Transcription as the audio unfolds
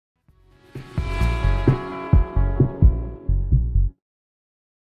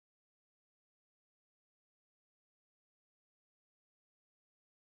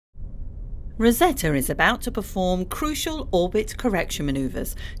Rosetta is about to perform crucial orbit correction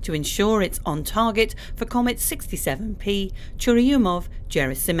maneuvers to ensure it's on target for Comet 67P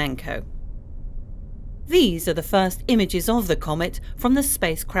Churyumov-Gerasimenko. These are the first images of the comet from the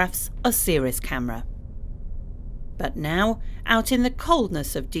spacecraft's Osiris camera. But now, out in the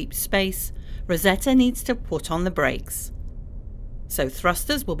coldness of deep space, Rosetta needs to put on the brakes. So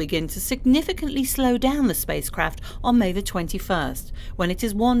thrusters will begin to significantly slow down the spacecraft on May the 21st, when it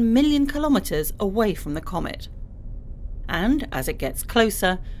is 1 million kilometers away from the comet. And as it gets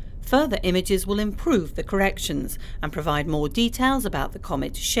closer, further images will improve the corrections and provide more details about the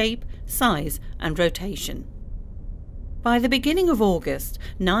comet's shape, size and rotation. By the beginning of August,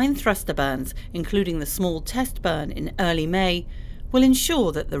 9 thruster burns, including the small test burn in early May, will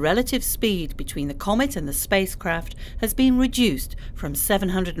ensure that the relative speed between the comet and the spacecraft has been reduced from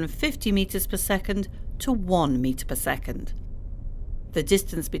 750 meters per second to 1 meter per second. The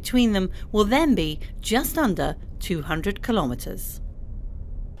distance between them will then be just under 200 kilometers.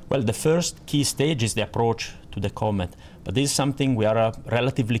 Well, the first key stage is the approach to the comet, but this is something we are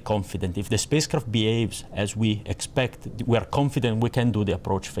relatively confident. If the spacecraft behaves as we expect, we are confident we can do the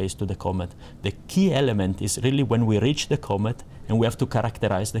approach phase to the comet. The key element is really when we reach the comet and we have to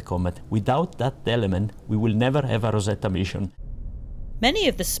characterize the comet. Without that element, we will never have a Rosetta mission. Many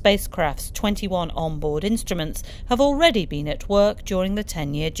of the spacecraft's 21 onboard instruments have already been at work during the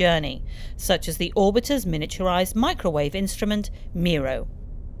 10-year journey, such as the orbiter's miniaturized microwave instrument, MIRO.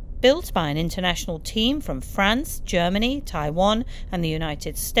 Built by an international team from France, Germany, Taiwan and the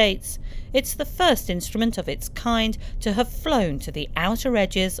United States, it's the first instrument of its kind to have flown to the outer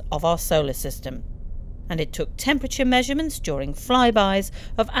edges of our solar system. And it took temperature measurements during flybys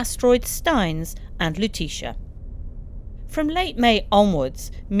of asteroids Steins and Lutetia. From late May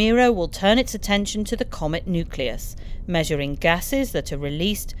onwards, MIRO will turn its attention to the comet nucleus, measuring gases that are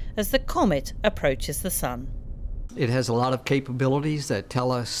released as the comet approaches the Sun. It has a lot of capabilities that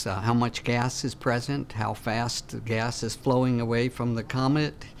tell us how much gas is present, how fast the gas is flowing away from the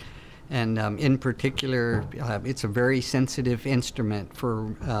comet, and in particular, it's a very sensitive instrument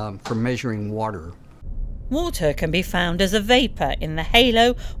for measuring water. Water can be found as a vapour in the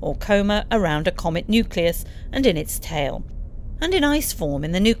halo or coma around a comet nucleus and in its tail, and in ice form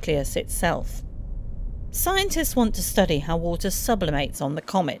in the nucleus itself. Scientists want to study how water sublimates on the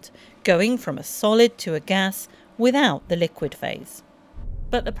comet, going from a solid to a gas without the liquid phase.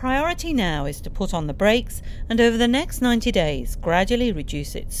 But the priority now is to put on the brakes and over the next 90 days gradually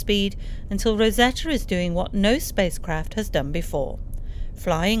reduce its speed until Rosetta is doing what no spacecraft has done before,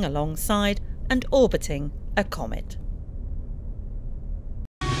 flying alongside and orbiting a comet.